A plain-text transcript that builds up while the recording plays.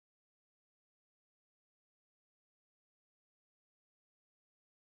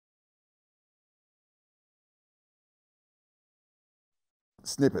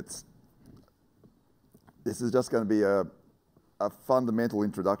Snippets. This is just going to be a fundamental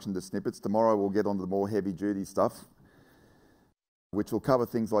introduction to snippets. Tomorrow we'll get on to the more heavy-duty stuff, which will cover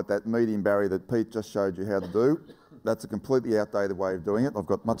things like that median barrier that Pete just showed you how to do. That's a completely outdated way of doing it. I've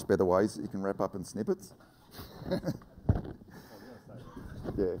got much better ways that you can wrap up in snippets.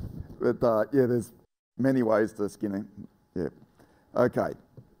 Yeah, but yeah, there's many ways to skin it. Yeah. Okay.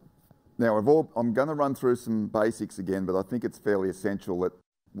 Now, I'm going to run through some basics again, but I think it's fairly essential that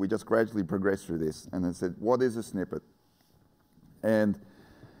we just gradually progress through this. And I said, what is a snippet? And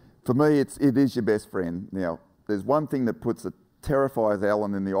for me, it is your best friend. Now, there's one thing that terrifies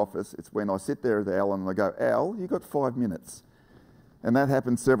Alan in the office. It's when I sit there with Alan and I go, Al, you got 5 minutes. And that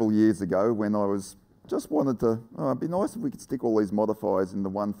happened several years ago when I just wanted to, it'd be nice if we could stick all these modifiers into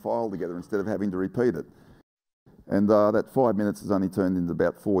one file together instead of having to repeat it. And that 5 minutes has only turned into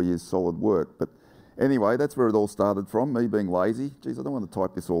about 4 years solid work. But anyway, that's where it all started from, me being lazy. Geez, I don't want to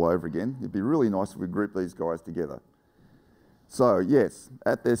type this all over again. It'd be really nice if we group these guys together. So yes,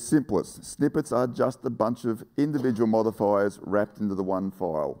 at their simplest, snippets are just a bunch of individual modifiers wrapped into the one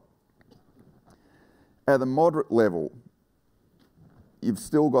file. At a moderate level, you've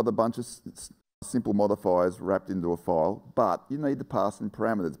still got a bunch of simple modifiers wrapped into a file, but you need to pass in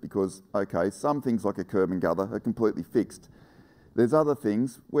parameters because, okay, some things like a curb and gutter are completely fixed. There's other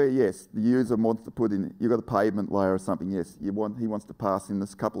things where, yes, the user wants to put in, you've got a pavement layer or something, yes, he wants to pass in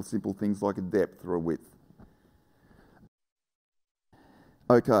this couple of simple things like a depth or a width.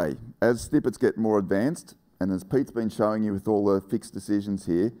 Okay, as snippets get more advanced, and as Pete's been showing you with all the fixed decisions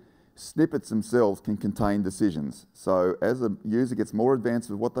here, snippets themselves can contain decisions. So as a user gets more advanced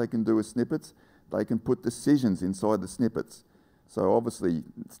with what they can do with snippets, they can put decisions inside the snippets. So obviously,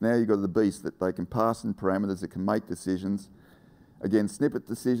 now you've got the beast that they can pass in parameters that can make decisions. Again, snippet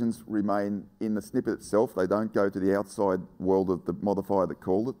decisions remain in the snippet itself. They don't go to the outside world of the modifier that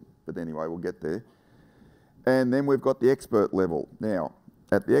called it. But anyway, we'll get there. And then we've got the expert level. Now,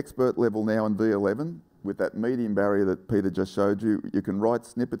 at the expert level now in V11, with that median barrier that Peter just showed you, you can write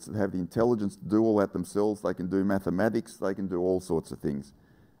snippets that have the intelligence to do all that themselves. They can do mathematics. They can do all sorts of things.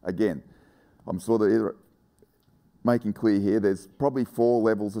 Again, I'm sort of making clear here, there's probably 4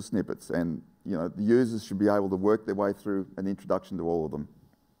 levels of snippets, and you know, the users should be able to work their way through an introduction to all of them.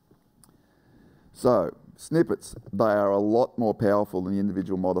 So, snippets, they are a lot more powerful than the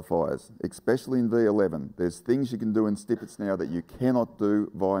individual modifiers, especially in V11. There's things you can do in snippets now that you cannot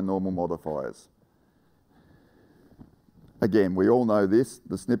do via normal modifiers. Again, we all know this,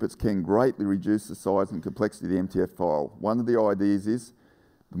 the snippets can greatly reduce the size and complexity of the MTF file. One of the ideas is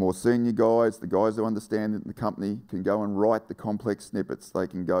the more senior guys, the guys who understand it in the company, can go and write the complex snippets. They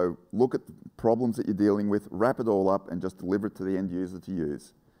can go look at the problems that you're dealing with, wrap it all up, and just deliver it to the end user to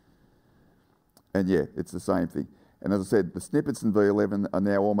use. And yeah, it's the same thing. And as I said, the snippets in V11 are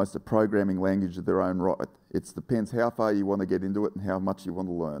now almost a programming language of their own right. It depends how far you want to get into it and how much you want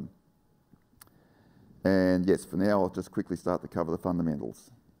to learn. And yes, for now, I'll just quickly start to cover the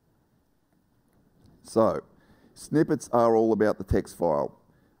fundamentals. So, snippets are all about the text file.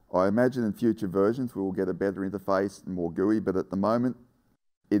 I imagine in future versions we will get a better interface and more GUI, but at the moment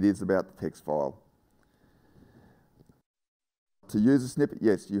it is about the text file. To use a snippet,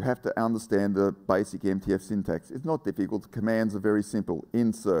 yes, you have to understand the basic MTF syntax. It's not difficult. Commands are very simple.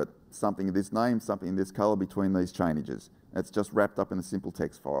 Insert something of this name, something in this color between these chainages. It's just wrapped up in a simple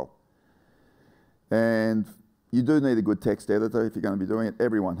text file. And you do need a good text editor if you're going to be doing it.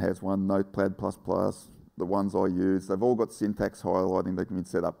 Everyone has one, Notepad++. The ones I use, they've all got syntax highlighting that can be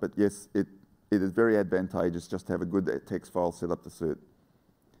set up, but yes, it is very advantageous just to have a good text file set up to suit.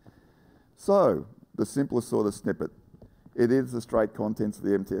 So, the simplest sort of snippet. It is the straight contents of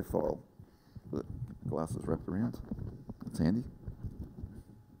the MTF file. The glass is wrapped around. That's handy.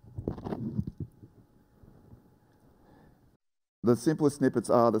 The simplest snippets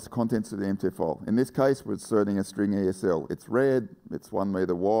are the contents of the MTF file. In this case, we're inserting a string ESL. It's red, it's 1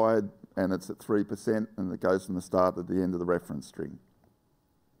 metre wide, and it's at 3%, and it goes from the start to the end of the reference string.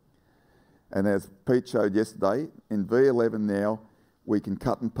 And as Pete showed yesterday, in V11 now, we can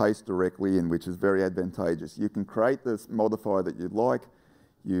cut and paste directly in, which is very advantageous. You can create this modifier that you'd like,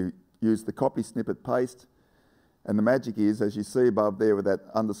 you use the copy snippet paste, and the magic is, as you see above there with that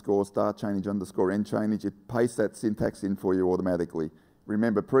underscore start chainage underscore end chainage, it pastes that syntax in for you automatically.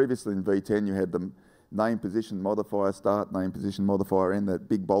 Remember previously in V10 you had the name position modifier start, name position modifier end, that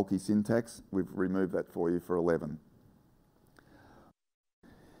big bulky syntax. We've removed that for you for 11.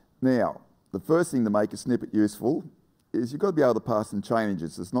 Now, the first thing to make a snippet useful is you've got to be able to pass in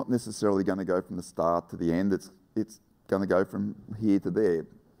chainages. It's not necessarily going to go from the start to the end. It's going to go from here to there.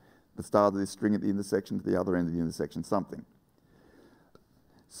 The start of this string at the intersection to the other end of the intersection, something.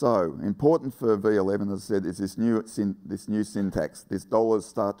 So, important for V11, as I said, is this new syntax, this dollars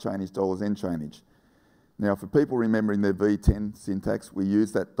start chainage, dollars end chainage. Now, for people remembering their V10 syntax, we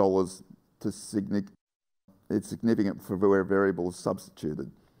use that dollars to it's significant for where a variable is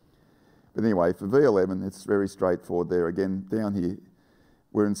substituted. But anyway, for V11, it's very straightforward there. Again, down here,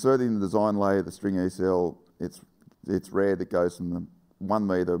 we're inserting the design layer, the string ECL. It's red. It goes from the 1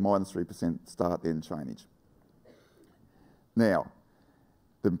 metre, -3% start end chainage. Now,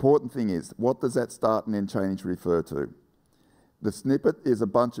 the important thing is, what does that start and end chainage refer to? The snippet is a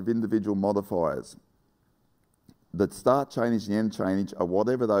bunch of individual modifiers. The start chainage and the end chainage are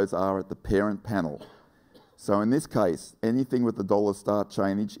whatever those are at the parent panel. So in this case, anything with the dollar start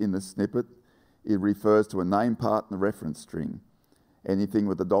chainage in the snippet, it refers to a name part and a reference string. Anything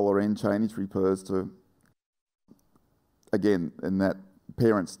with the dollar end chainage refers to, again, in that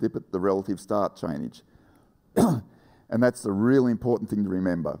parent snippet, the relative start chainage. And that's the really important thing to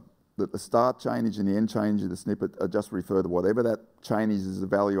remember, that the start chainage and the end chainage of the snippet are just refer to whatever that chainage is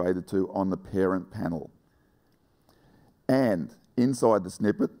evaluated to on the parent panel. And inside the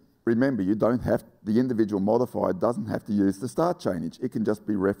snippet, remember, you don't have, the individual modifier doesn't have to use the start chainage. It can just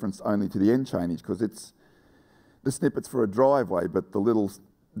be referenced only to the end chainage because it's, the snippet's for a driveway, but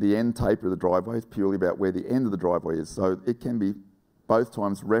the end taper of the driveway is purely about where the end of the driveway is. So it can be both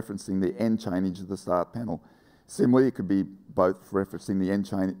times referencing the end chainage of the start panel. Similarly, it could be both referencing the end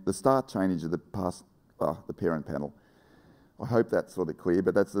chain, the start chainage of the parent panel. I hope that's sort of clear,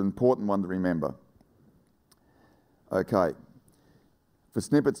 but that's an important one to remember. Okay. For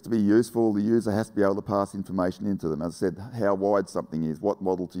snippets to be useful, the user has to be able to pass information into them. As I said, how wide something is, what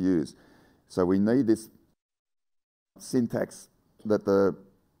model to use. So we need this syntax that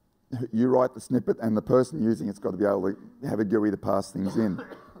you write the snippet and the person using it's got to be able to have a GUI to pass things in.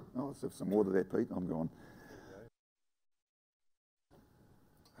 Oh, let's have some water there, Pete. I'm gone.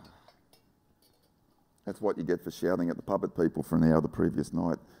 That's what you get for shouting at the pub at people for an hour the previous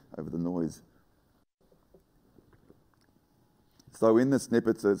night over the noise. So in the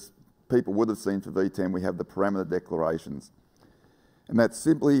snippets, as people would have seen for V10, we have the parameter declarations. And that's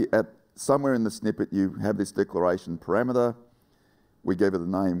simply somewhere in the snippet you have this declaration parameter. We give it a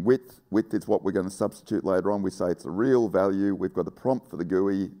name width. Width is what we're going to substitute later on. We say it's a real value. We've got a prompt for the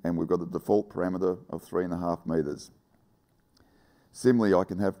GUI, and we've got a default parameter of 3.5 metres. Similarly, I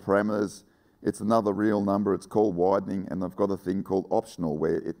can have parameters. It's another real number. It's called widening, and I've got a thing called optional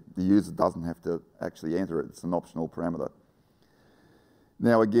where the user doesn't have to actually enter it. It's an optional parameter.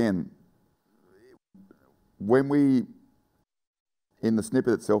 Now again, in the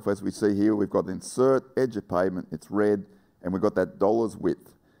snippet itself, as we see here, we've got insert, edge of pavement, it's red, and we've got that dollars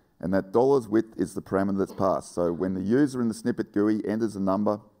width. And that dollars width is the parameter that's passed. So when the user in the snippet GUI enters a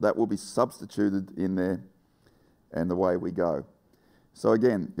number, that will be substituted in there, and away we go. So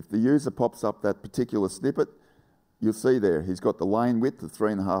again, if the user pops up that particular snippet, you'll see there, he's got the lane width of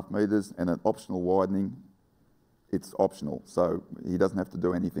 3.5 metres and an optional widening. It's optional, so he doesn't have to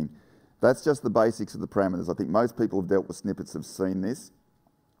do anything. That's just the basics of the parameters. I think most people who've dealt with snippets have seen this.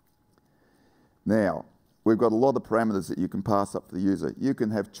 Now, we've got a lot of parameters that you can pass up for the user. You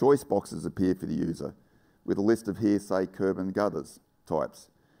can have choice boxes appear for the user with a list of here, say, curb and gutters types.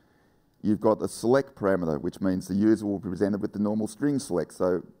 You've got a select parameter, which means the user will be presented with the normal string select.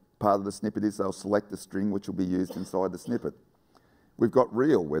 So part of the snippet is they'll select a string which will be used inside the snippet. We've got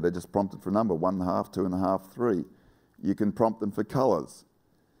real, where they're just prompted for a number, 1.5, 2.5, 3. You can prompt them for colours.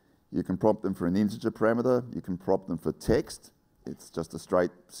 You can prompt them for an integer parameter. You can prompt them for text. It's just a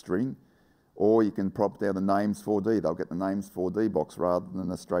straight string. Or you can prompt down the names 4D. They'll get the names 4D box rather than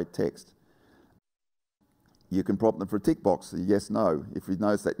a straight text. You can prompt them for a tick box, a yes, no. If you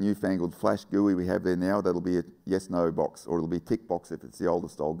notice that newfangled flash GUI we have there now, that'll be a yes, no box, or it'll be a tick box if it's the older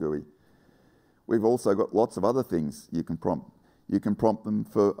style GUI. We've also got lots of other things you can prompt. You can prompt them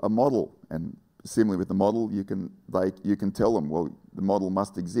for a model, and similarly with the model, you can tell them, well, the model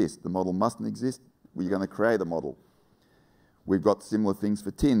must exist. The model mustn't exist, well, you're going to create a model. We've got similar things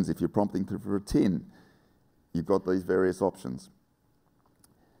for tins. If you're prompting for a tin, you've got these various options.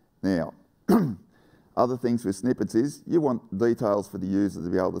 Now, other things with snippets is you want details for the user to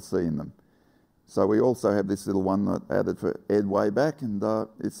be able to see in them. So we also have this little one that I added for Ed way back, and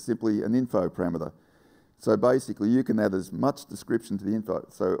it's simply an info parameter. So basically, you can add as much description to the info.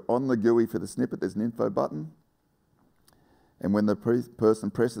 So on the GUI for the snippet, there's an info button. And when the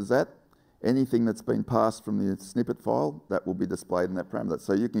person presses that, anything that's been passed from the snippet file, that will be displayed in that parameter.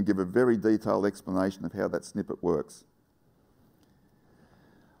 So you can give a very detailed explanation of how that snippet works.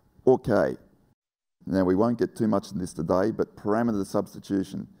 Okay. Now, we won't get too much in this today, but parameter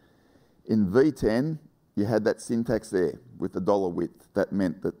substitution. In V10, you had that syntax there. with the dollar width. That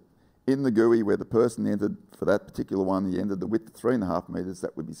meant that in the GUI where the person entered for that particular one, he entered the width of 3.5 metres,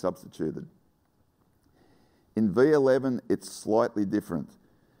 that would be substituted. In V11, it's slightly different.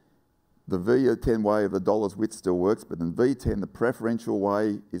 The V10 way of the dollar's width still works, but in V10, the preferential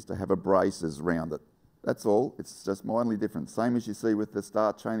way is to have a braces around it. That's all. It's just mildly different. Same as you see with the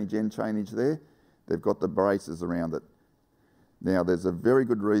start chainage, end chainage there. They've got the braces around it. Now, there's a very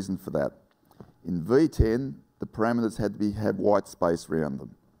good reason for that. In V10, the parameters had to have white space around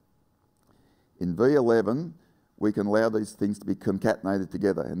them. In V11, we can allow these things to be concatenated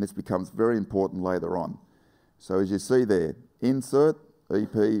together, and this becomes very important later on. So as you see there, insert,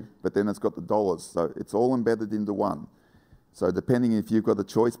 EP, but then it's got the dollars, so it's all embedded into one. So depending if you've got a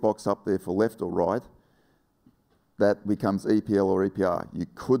choice box up there for left or right, that becomes EPL or EPR. You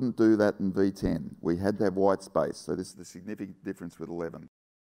couldn't do that in V10. We had to have white space, so this is the significant difference with 11.